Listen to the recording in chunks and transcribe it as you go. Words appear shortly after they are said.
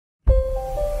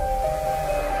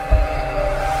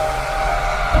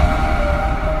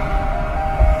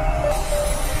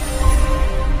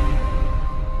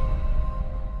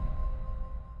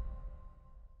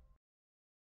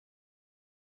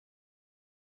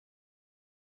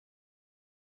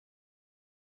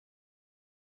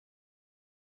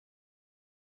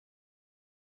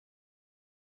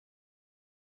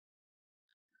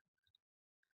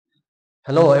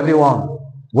Hello everyone,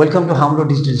 welcome to Hamro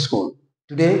Digital School.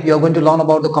 Today you are going to learn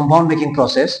about the compound making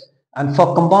process, and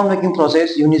for compound making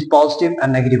process you need positive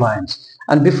and negative ions.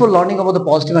 And before learning about the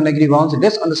positive and negative ions,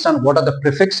 let's understand what are the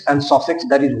prefix and suffix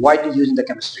that is widely used in the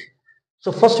chemistry.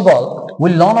 So first of all,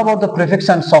 we'll learn about the prefix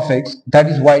and suffix that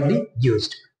is widely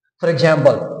used. For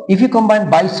example, if you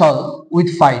combine bisol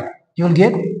with phyte, you will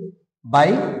get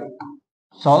bisulfite.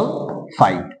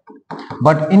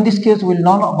 But in this case, we'll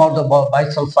learn about the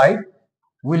bisulfite.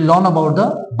 We'll learn about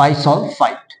the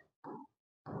bisulfite.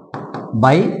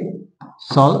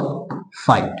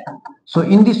 Bisulfite. So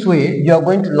in this way, you are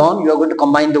going to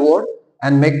combine the word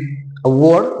and make a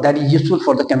word that is useful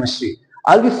for the chemistry.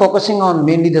 I'll be focusing on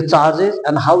mainly the charges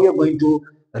and how we are going to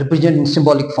represent in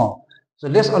symbolic form. So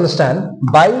let's understand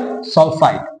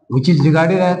bisulfite, which is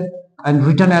regarded as and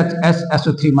written as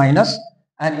SSO3 minus,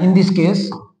 and in this case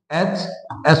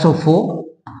HSO4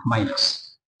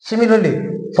 minus. Similarly,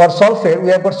 for sulfate we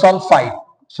have got sulfide.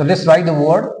 So let's write the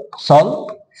word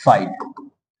sulfide,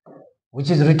 which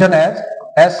is written as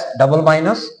S double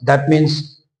minus. That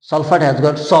means sulfide has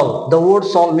got sol. The word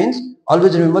sol means,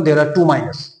 always remember, there are two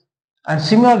minus. And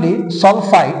similarly,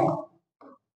 sulfide,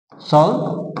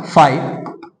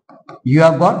 you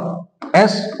have got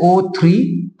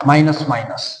SO3 minus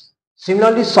minus.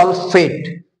 Similarly,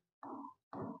 sulfate,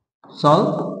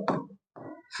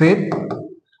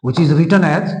 which is written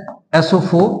as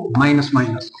SO4 minus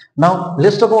minus. Now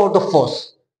let's talk about the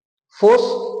force. Force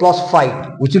plus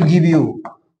phyte, which will give you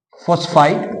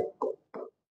phosphide.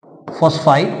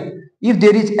 If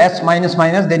there is S minus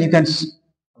minus, then you can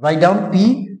write down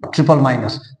P triple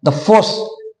minus. The force,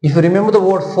 if you remember the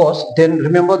word force, then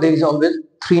remember there is always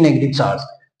three negative charge.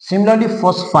 Similarly,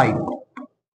 phosphide,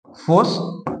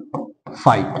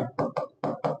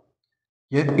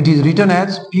 it is written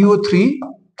as PO3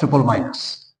 triple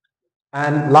minus.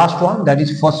 And last one, that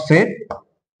is phosphate,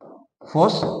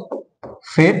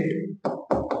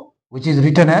 which is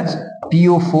written as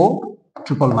PO4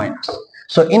 triple minus.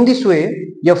 So in this way,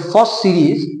 your first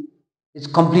series is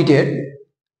completed,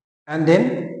 and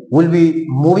then we'll be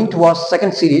moving towards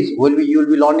second series where you will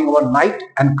be learning about night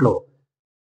and chlor.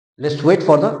 Let's wait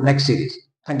for the next series.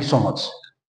 Thank you so much.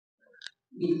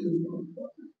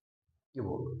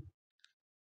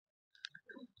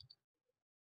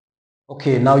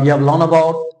 Okay, now you have learned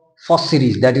about first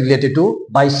series that is related to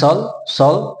bisul,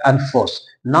 sol and phos.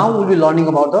 Now we'll be learning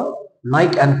about the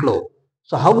night and chlor.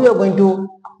 So how we are going to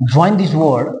join this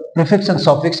word, prefix and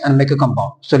suffix, and make a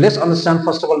compound. So let's understand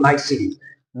first of all night series.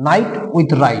 Night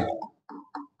with ride.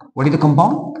 What is the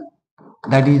compound?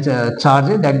 That is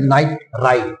charge, that is night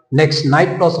ride. Next,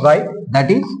 night plus ride, that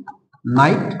is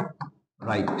night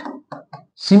ride.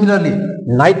 Similarly,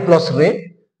 night plus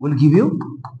red will give you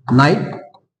night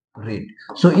red.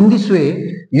 So in this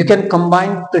way, you can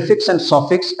combine prefix and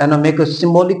suffix and make a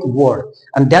symbolic word,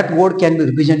 and that word can be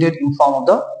represented in form of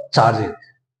the charges.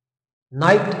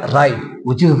 Night ride,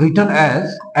 which is written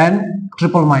as N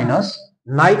triple minus.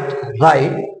 Night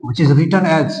ride, which is written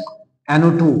as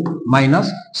NO2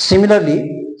 minus. Similarly,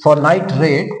 for night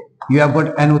red, you have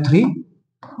got NO3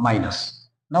 minus.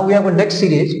 Now we have a next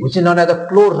series which is known as the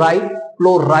chloride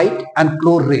and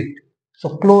chloride.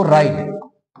 So chloride,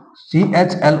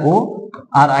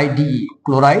 CHLORIDE,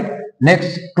 chloride.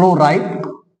 Next, chloride,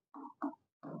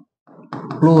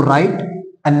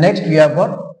 and next we have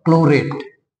got chlorate.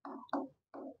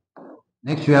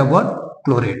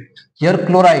 Here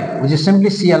chloride, which is simply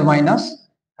Cl minus,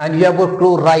 and you have got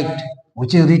chloride,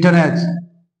 which is written as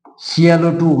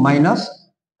ClO2 minus,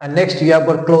 and next you have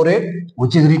got chlorate,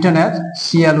 which is written as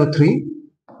ClO3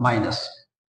 minus.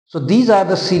 So these are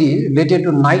the series related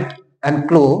to night and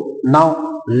chlor. Now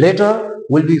later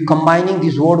we'll be combining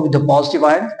this word with the positive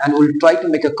ions and we'll try to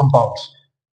make a compounds.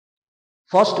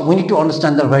 First we need to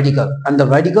understand the radical, and the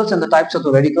radicals and the types of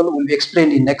the radical will be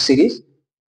explained in next series.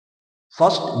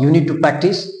 First you need to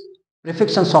practice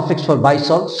prefix and suffix for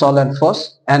bisol, sol and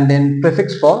phos, and then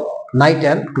prefix for night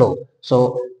and chlor.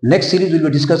 So next series we'll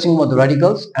be discussing about the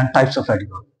radicals and types of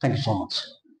radical. Thank you so much.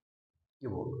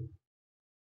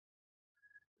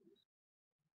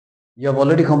 You have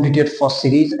already completed first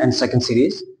series and second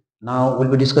series. Now we'll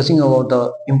be discussing about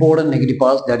the important negative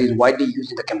parts that is widely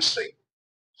used in the chemistry.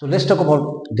 So let's talk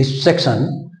about this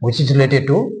section, which is related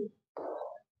to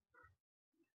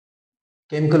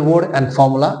chemical word and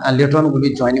formula, and later on we'll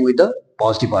be joining with the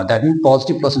positive part. That means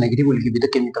positive plus negative will give you the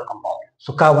chemical compound.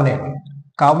 So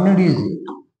carbonate is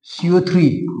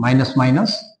CO3 minus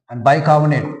minus, and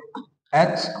bicarbonate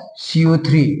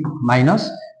HCO3 minus,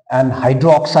 and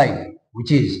hydroxide, which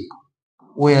is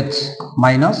OH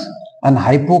minus, and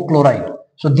hypochlorite.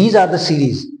 So these are the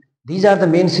series. These are the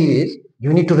main series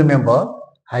you need to remember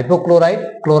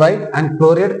hypochlorite, chloride and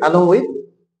chloride along with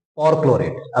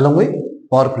perchlorate,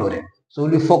 So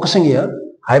we'll be focusing here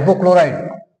hypochlorite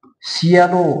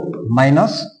ClO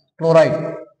minus,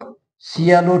 chloride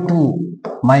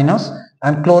ClO2 minus,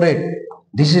 and chlorate,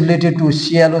 this is related to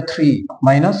ClO3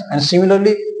 minus, and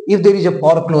similarly if there is a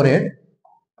perchlorate,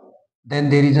 then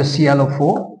there is a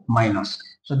ClO4 minus.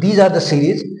 So these are the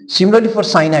series. Similarly for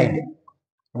cyanide,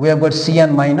 we have got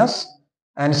Cn minus,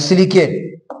 and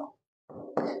silicate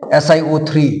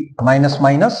SiO3 minus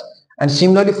minus, and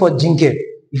similarly for zincate,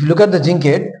 if you look at the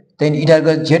zincate, then it has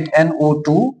got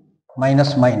ZnO2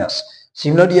 minus minus.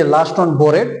 Similarly the last one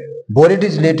borate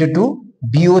is related to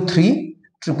BO3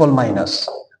 triple minus.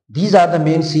 These are the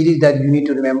main series that you need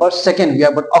to remember. Second, we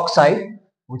have got oxide,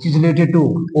 which is related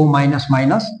to O minus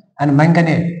minus, and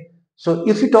manganate. So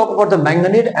if you talk about the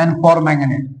manganate and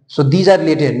permanganate, so these are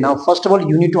related. Now first of all,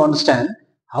 you need to understand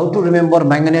how to remember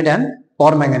manganate and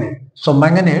permanganate. So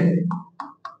manganate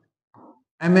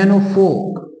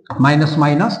MnO4 minus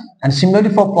minus, and similarly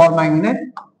for permanganate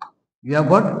you have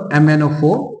got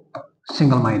MnO4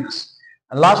 single minus.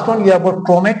 And last one, you have got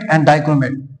chromate and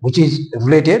dichromate, which is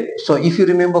related. So if you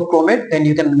remember chromate, then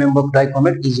you can remember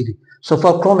dichromate easily. So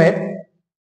for chromate,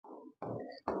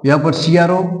 you have got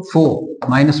CrO4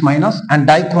 minus minus, and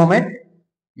dichromate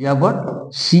you have got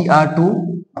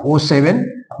Cr2O7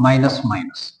 minus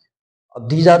minus.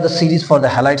 These are the series for the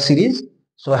halide series.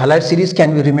 So halide series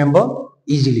can be remembered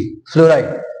easily.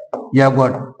 Fluoride, you have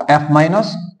got F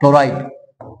minus, chloride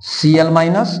Cl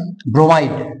minus,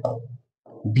 bromide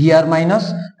Br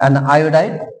minus, and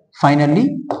iodide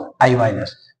finally I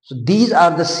minus. So these are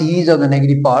the series of the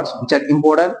negative parts which are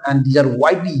important, and these are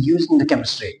widely used in the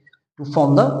chemistry to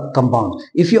form the compounds.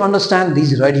 If you understand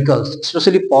these radicals,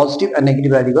 especially positive and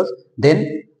negative radicals,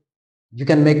 then you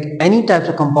can make any types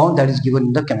of compound that is given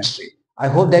in the chemistry. I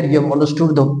hope that you have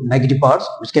understood the negative parts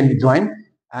which can be joined,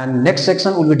 and next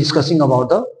section we'll be discussing about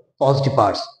the positive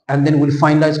parts, and then we'll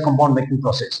finalize compound making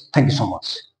process. Thank you so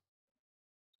much.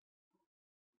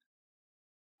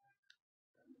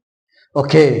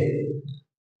 Okay,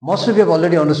 most of you have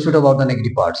already understood about the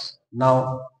negative parts.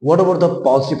 Now, what about the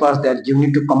positive parts that you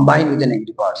need to combine with the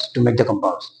negative parts to make the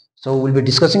compounds? So we'll be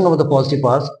discussing about the positive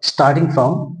parts starting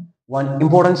from one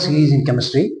important series in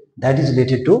chemistry that is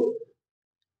related to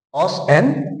os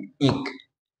and ik.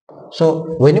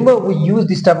 So whenever we use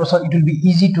this type of suffix, it will be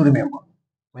easy to remember.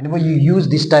 Whenever you use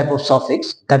this type of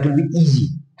suffix, that will be easy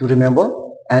to remember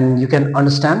and you can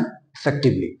understand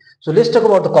effectively. So let's talk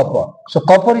about the copper. So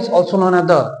copper is also known as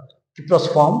the Kypros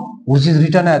form, which is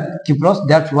written as Kypros.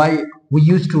 That's why we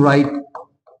used to write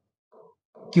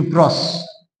Kypros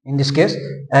in this case,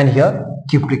 and here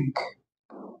cupric.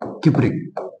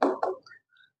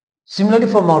 Similarly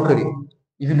for mercury,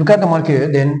 if you look at the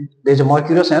mercury, then there is a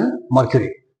mercurous and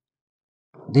mercury.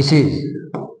 This is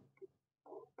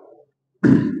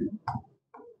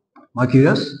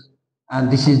mercurous, and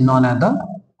this is known as the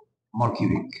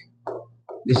mercuric.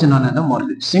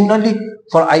 Similarly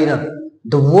for iron,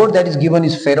 the word that is given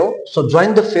is ferro. So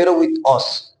join the ferro with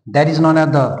os, that is known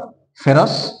as the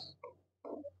ferrous.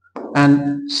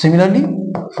 And similarly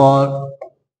for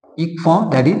ik form,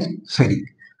 that is ferric.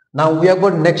 Now we have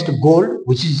got next gold,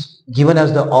 which is given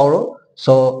as the oro.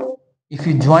 So if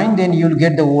you join, then you will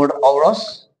get the word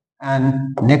auros,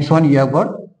 and next one you have got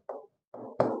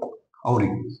auric.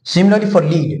 Similarly for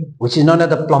lead, which is known as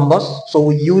the plumbus, so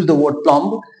we use the word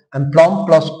plumb, and plumb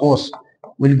plus os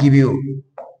will give you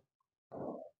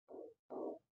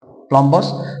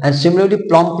plumbus, and similarly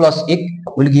plumb plus ik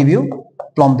will give you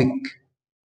plumbic.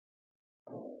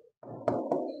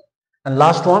 And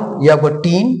last one, you have got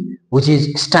tin, which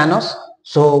is stannous,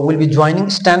 so we'll be joining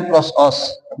stan plus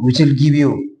os, which will give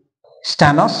you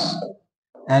stannous,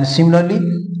 and similarly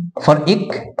for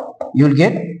ik you will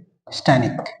get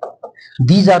stannic.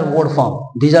 These are word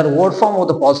form of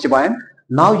the positive ion.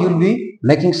 Now you will be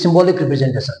making symbolic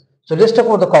representation. So let's talk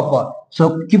about the copper.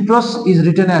 So Kypros is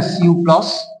written as Cu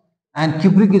plus, and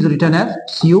cupric is written as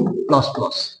Cu plus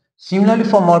plus. Similarly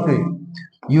for mercury,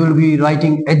 you will be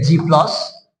writing Hg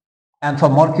plus, and for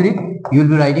mercury you will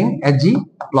be writing Hg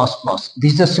plus plus.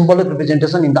 This is a symbolic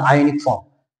representation in the ionic form.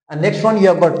 And next one, you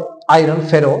have got iron,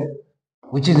 ferro,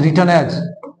 which is written as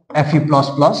Fe plus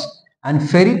plus, and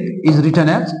ferric is written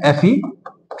as Fe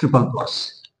triple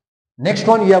plus. Next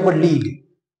one, you have got lead,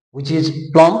 which is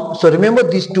plumb. So remember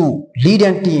these two, lead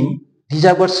and tin, these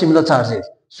have got similar charges.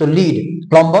 So lead,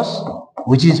 plumbus,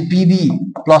 which is Pb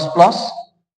plus plus,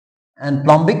 and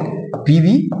plumbic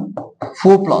Pb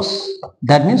 4 plus,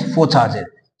 that means 4 charges.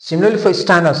 Similarly for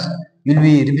stannous, you will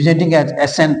be representing as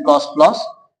Sn plus plus,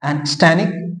 and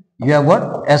stannic you have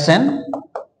got Sn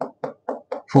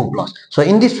 4 plus. So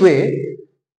in this way,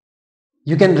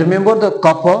 you can remember the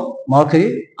copper,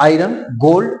 mercury, iron,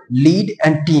 gold, lead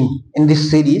and tin in this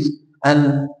series.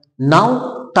 And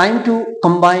now time to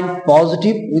combine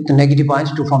positive with negative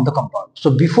ions to form the compound.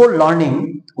 So before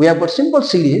learning, we have got simple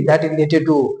series that is related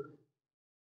to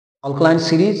alkaline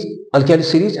series, alkali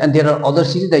series, and there are other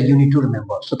series that you need to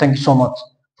remember. So thank you so much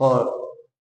for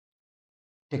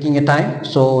taking a time.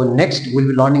 So next we'll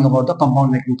be learning about the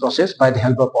compound making process by the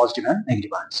help of positive and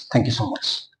negative ions. Thank you so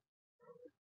much.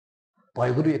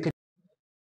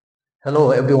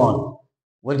 Hello everyone,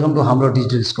 welcome to Hamra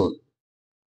Digital School.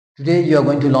 Today you are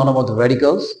going to learn about the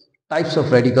radicals, types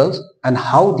of radicals and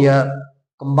how they are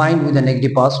combined with the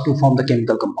negative parts to form the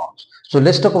chemical compounds. So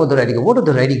let's talk about the radicals. What are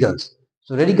the radicals?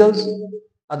 So radicals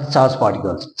are the charged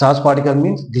particles. Charged particle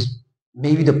means this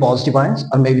may be the positive ions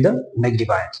or maybe the negative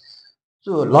ions.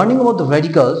 So learning about the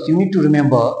radicals, you need to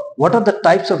remember what are the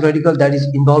types of radicals that is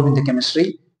involved in the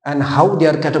chemistry and how they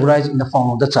are categorized in the form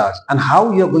of the charge and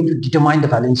how you are going to determine the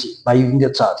valency by using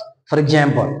the charge. For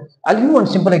example, I'll give you one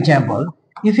simple example.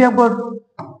 If you have got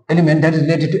element that is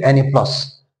related to Na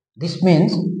plus, this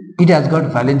means it has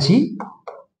got valency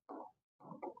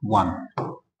 1.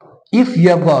 If you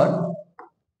have got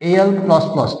Al plus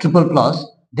plus, triple plus,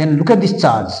 then look at this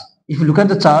charge. If you look at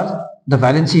the charge, the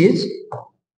valency is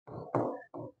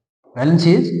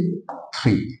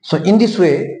 3. So in this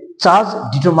way, charge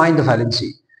determine the valency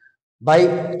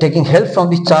by taking help from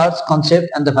the charge concept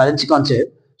and the valency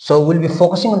concept. So we'll be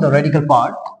focusing on the radical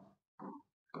part.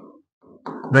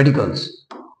 Radicals.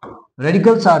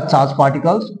 Radicals are charged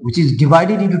particles which is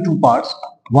divided into two parts.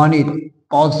 One is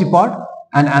positive part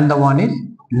and another one is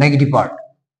negative part.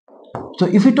 So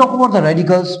if we talk about the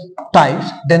radicals types,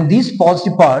 then these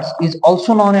positive parts is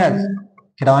also known as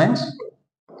cations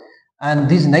and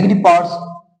these negative parts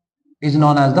is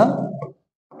known as the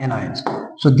anions.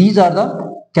 So these are the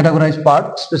categorized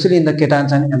part, especially in the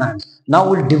cations and anions. Now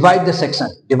we'll divide the section.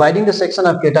 Dividing the section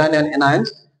of cation and anions,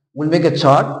 we'll make a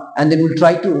chart and then we'll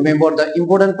try to remember the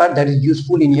important part that is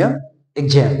useful in your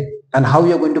exam and how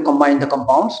you are going to combine the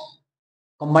compounds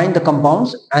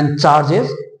and charges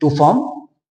to form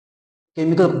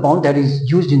chemical compound that is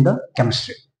used in the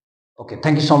chemistry. Okay,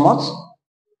 thank you so much.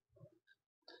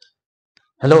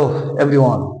 Hello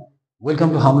everyone,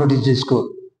 welcome to Hamra Digital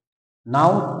School.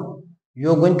 Now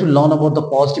you are going to learn about the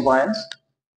positive ions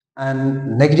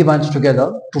and negative ions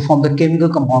together to form the chemical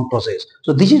compound process.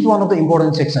 So this is one of the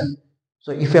important sections.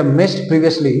 So if you have missed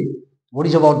previously what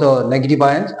is about the negative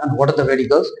ions and what are the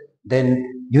radicals, then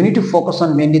you need to focus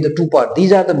on mainly the two parts.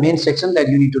 These are the main sections that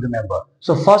you need to remember.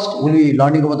 So first we'll be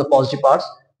learning about the positive parts,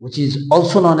 which is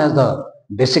also known as the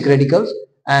basic radicals,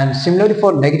 and similarly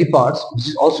for negative parts, which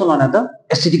is also known as the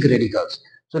acidic radicals.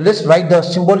 So let's write the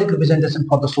symbolic representation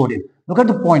for the sodium. Look at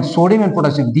the point, sodium and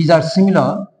potassium, these are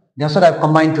similar, that's what I've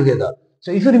combined together.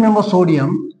 So if you remember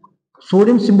sodium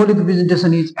symbolic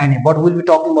representation is Na, but we'll be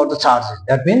talking about the charges,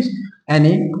 that means Na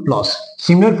plus.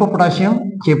 Similar for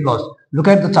potassium, K plus. Look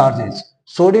at the charges,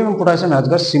 sodium and potassium has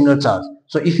got similar charge.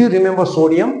 So if you remember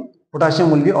sodium, potassium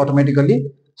will be automatically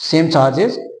same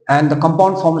charges and the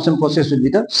compound formation process will be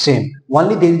the same.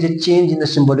 Only there is a change in the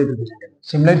symbolic representation.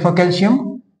 Similarly for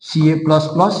calcium, Ca plus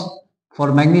plus.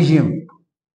 For magnesium,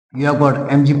 you have got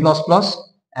Mg plus plus,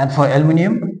 and for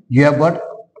aluminium, you have got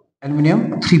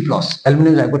aluminium 3 plus.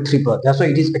 Aluminium have got 3 plus. That's why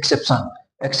it is exception.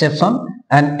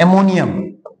 And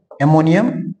ammonium,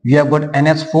 you have got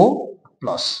NH4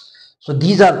 plus. So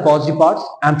these are positive parts,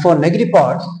 and for negative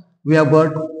parts, we have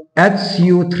got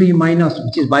HCO3 minus,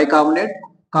 which is bicarbonate,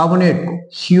 carbonate,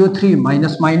 CO3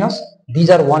 minus minus. These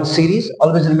are one series.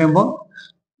 Always remember,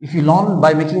 if you learn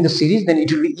by making the series, then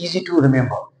it will be easy to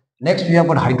remember. Next we have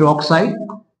got hydroxide,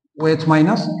 OH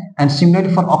minus, and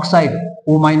similarly for oxide,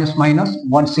 O minus minus,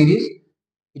 one series.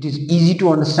 It is easy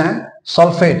to understand.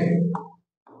 Sulfate,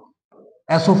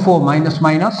 SO4 minus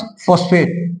minus, phosphate,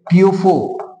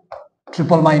 PO4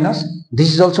 triple minus.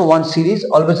 This is also one series.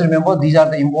 Always remember, these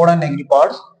are the important negative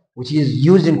parts which is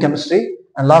used in chemistry.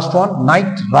 And last one,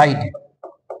 nitride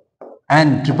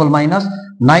and triple minus,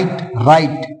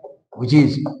 nitrite, which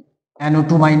is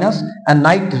NO2 minus, and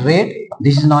nitrate,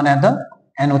 this is known as the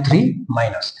NO3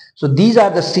 minus. So these are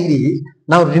the series.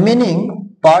 Now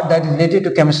remaining part that is related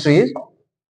to chemistry is,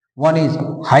 one is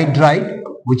hydride,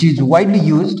 which is widely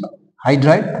used,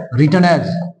 hydride written as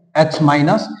H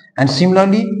minus, and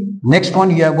similarly next one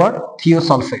you have got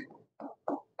thiosulfate,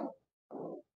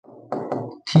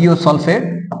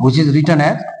 which is written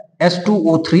as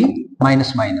S2O3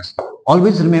 minus minus.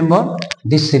 Always remember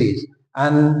this series.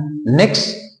 And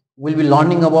next we'll be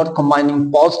learning about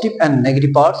combining positive and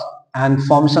negative parts and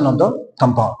formation of the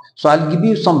compound. So I'll give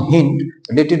you some hint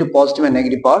related to positive and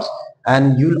negative parts,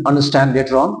 and you'll understand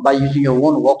later on by using your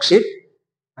own worksheet,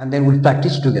 and then we'll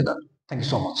practice together. Thank you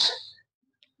so much.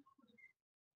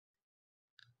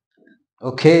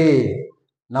 Okay,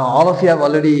 now all of you have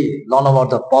already learned about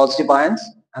the positive ions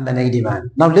and the negative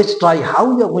ion. Now let's try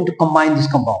how we are going to combine this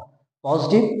compound,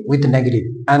 positive with negative,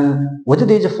 and whether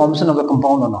there is a formation of a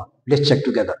compound or not. Let's check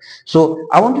together. So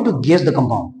I want you to guess the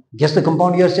compound. Guess the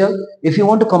compound yourself. If you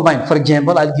want to combine, for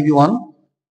example, I'll give you one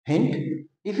hint.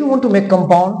 If you want to make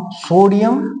compound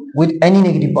sodium with any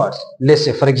negative parts, let's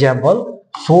say for example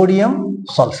sodium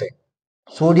sulfate.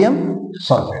 Sodium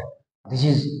sulfate. This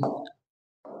is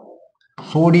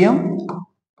sodium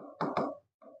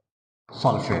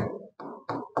sulfate.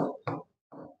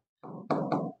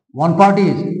 One part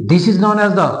is, this is known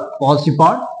as the positive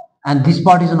part and this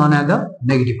part is known as the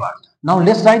negative part. Now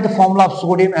let's write the formula of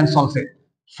sodium and sulfate.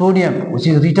 Sodium, which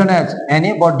is written as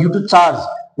Na, but due to charge,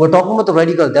 we're talking about the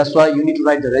radical, that's why you need to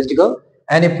write the radical,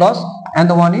 Na plus, and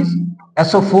the one is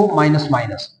SO4 minus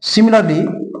minus. Similarly,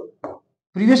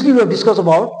 previously we have discussed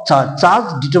about charge.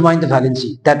 Charge determines the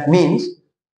valency. That means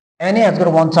Na has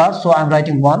got one charge, so I am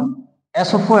writing 1.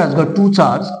 SO4 has got 2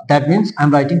 charge, that means I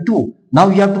am writing 2. Now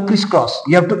you have to crisscross,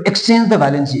 you have to exchange the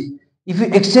valency. If you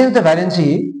exchange the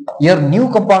valency, your new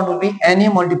compound will be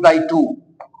Na multiply 2.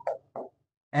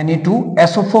 Na2,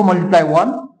 SO4 multiply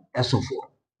 1, SO4.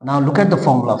 Now look at the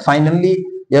formula. Finally,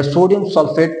 your sodium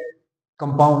sulfate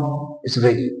compound is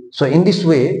ready. So in this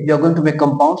way, you are going to make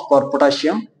compounds for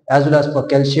potassium as well as for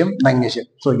calcium, magnesium.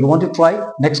 So you want to try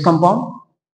next compound?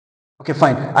 Okay,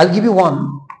 fine. I'll give you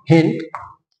one hint.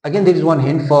 Again, there is one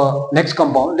hint for next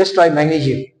compound. Let's try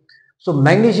magnesium. So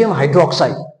magnesium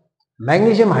hydroxide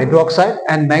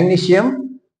and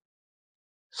magnesium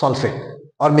sulfate,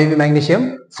 or maybe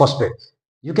magnesium phosphate.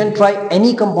 You can try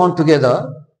any compound together,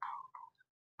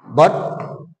 but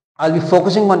I'll be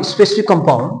focusing on a specific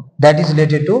compound that is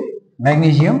related to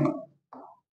magnesium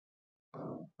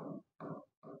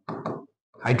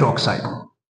hydroxide.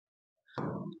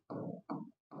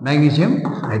 Magnesium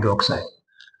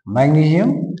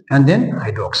and then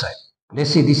hydroxide.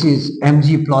 Let's see, this is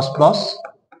Mg++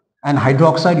 and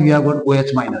hydroxide you have got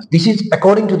OH-. This is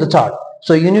according to the chart.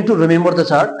 So you need to remember the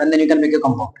chart and then you can make a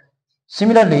compound.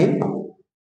 Similarly,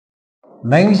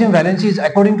 magnesium valency is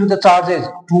according to the charge is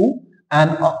 2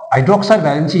 and hydroxide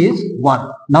valency is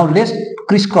 1. Now let's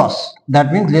crisscross.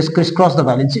 That means let's crisscross the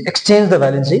valency, exchange the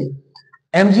valency.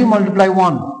 Mg multiply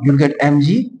 1, you'll get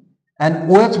Mg,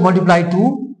 and OH multiply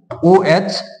 2,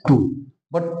 OH2.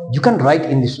 But you can write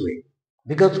in this way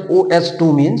because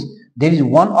OH2 means there is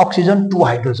 1 oxygen, 2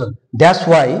 hydrogen. That's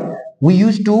why we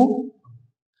used to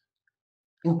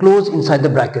enclose inside the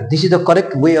bracket. This is the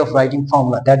correct way of writing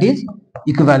formula, that is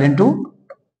equivalent to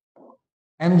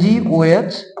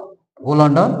MgOH whole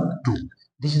under 2.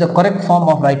 This is the correct form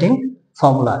of writing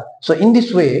formula. So in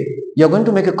this way, you are going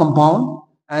to make a compound,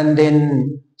 and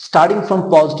then starting from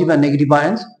positive and negative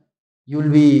ions, you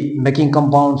will be making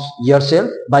compounds yourself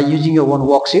by using your own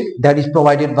worksheet that is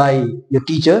provided by your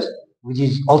teachers, which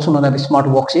is also known as a smart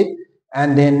worksheet,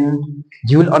 and then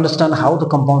you will understand how the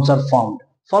compounds are formed.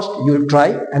 First you will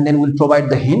try, and then we'll provide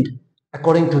the hint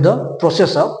according to the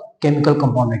process of chemical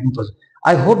compound making process.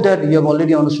 I hope that you have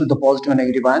already understood the positive and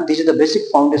negative ion. This is the basic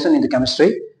foundation in the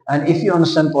chemistry, and if you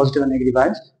understand positive and negative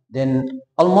ions, then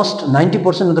almost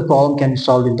 90% of the problem can be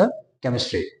solved in the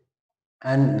chemistry.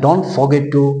 And don't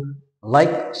forget to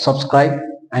like, subscribe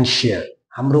and share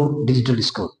Hamro Digital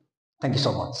School. Thank you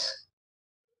so much.